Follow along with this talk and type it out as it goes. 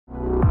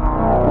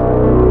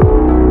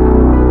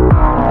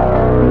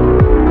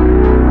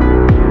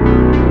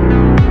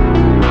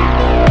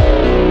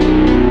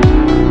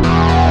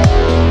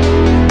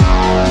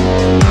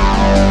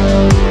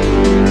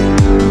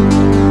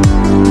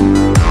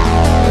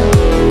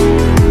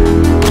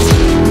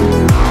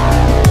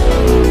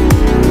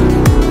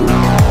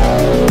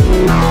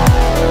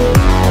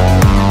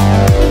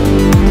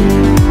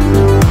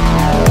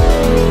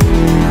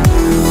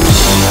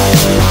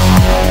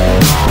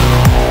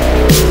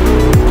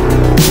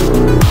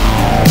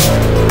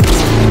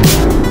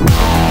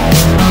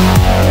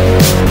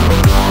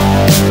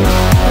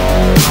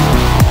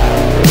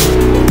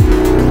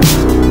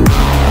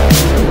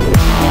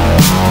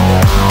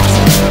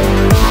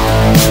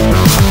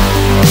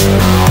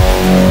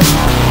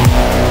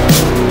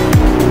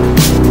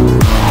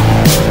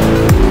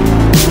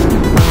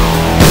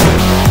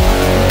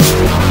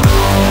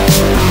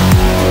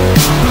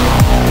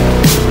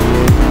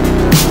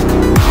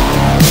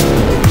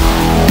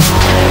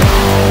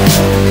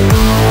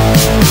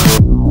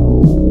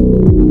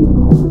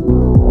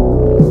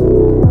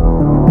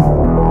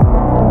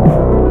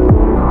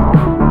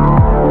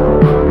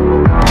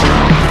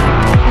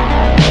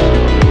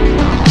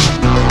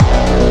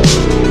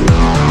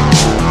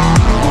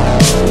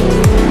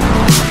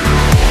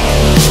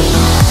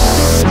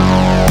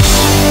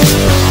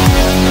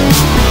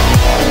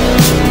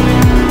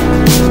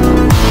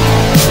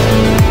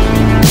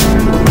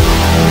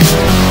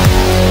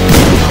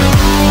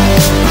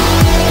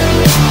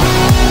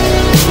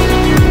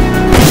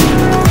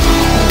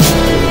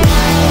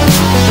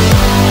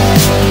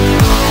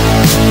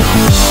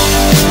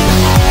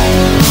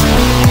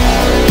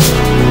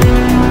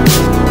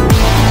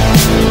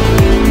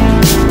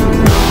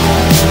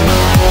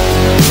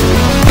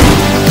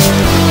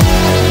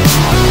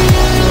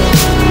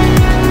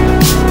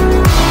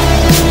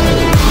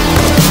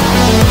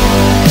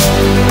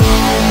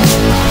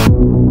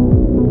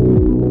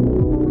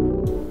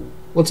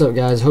What's up,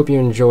 guys? Hope you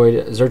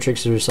enjoyed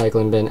Zirtrix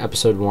Recycling Bin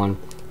episode 1,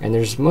 and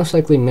there's most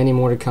likely many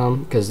more to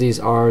come because these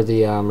are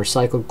the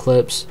recycled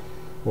clips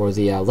or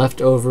the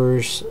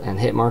leftovers and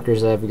hit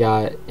markers that I've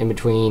got in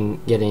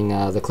between getting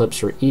the clips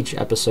for each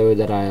episode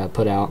that I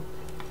put out,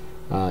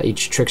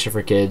 each Trix Are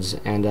For Kids.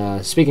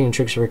 And speaking of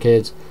Trix Are For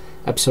Kids,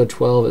 episode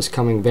 12 is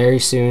coming very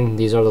soon.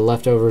 These are the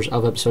leftovers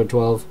of episode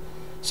 12,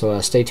 so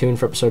stay tuned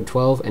for episode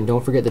 12, and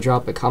don't forget to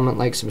drop a comment,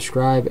 like,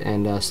 subscribe,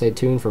 and stay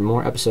tuned for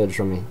more episodes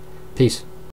from me. Peace.